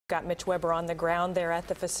Got Mitch Weber on the ground there at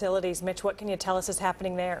the facilities. Mitch, what can you tell us is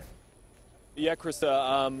happening there? Yeah,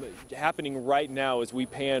 Krista, happening right now as we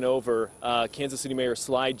pan over, Kansas City Mayor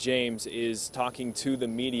Sly James is talking to the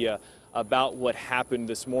media about what happened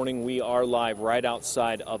this morning. We are live right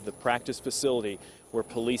outside of the practice facility where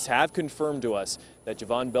police have confirmed to us that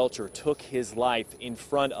Jovan Belcher took his life in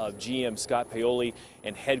front of GM Scott Paoli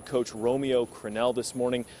and head coach Romeo Crennel this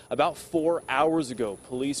morning. About 4 hours ago,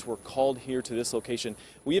 police were called here to this location.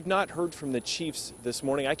 We have not heard from the chiefs this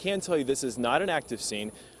morning. I can tell you this is not an active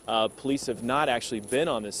scene. Police have not actually been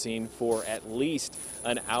on the scene for at least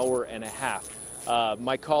an hour and a half.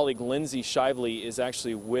 My colleague Lindsay Shively is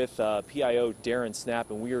actually with PIO Darren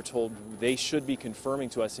Snap, and we are told they should be confirming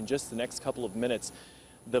to us in just the next couple of minutes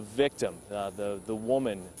the victim, the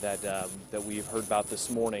woman that we've heard about this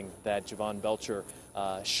morning that Jovan Belcher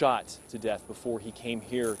shot to death before he came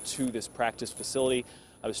here to this practice facility.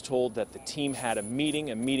 I was told that the team had a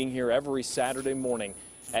meeting here every Saturday morning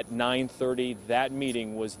at 9:30. That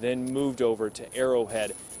meeting was then moved over to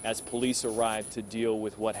Arrowhead as police arrived to deal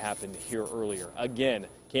with what happened here earlier. Again,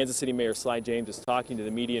 Kansas City Mayor Sly James is talking to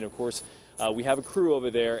the media, and of course, we have a crew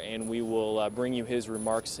over there, and we will bring you his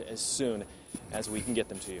remarks as soon as we can get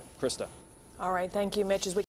them to you. Krista. All right, thank you, Mitch. As we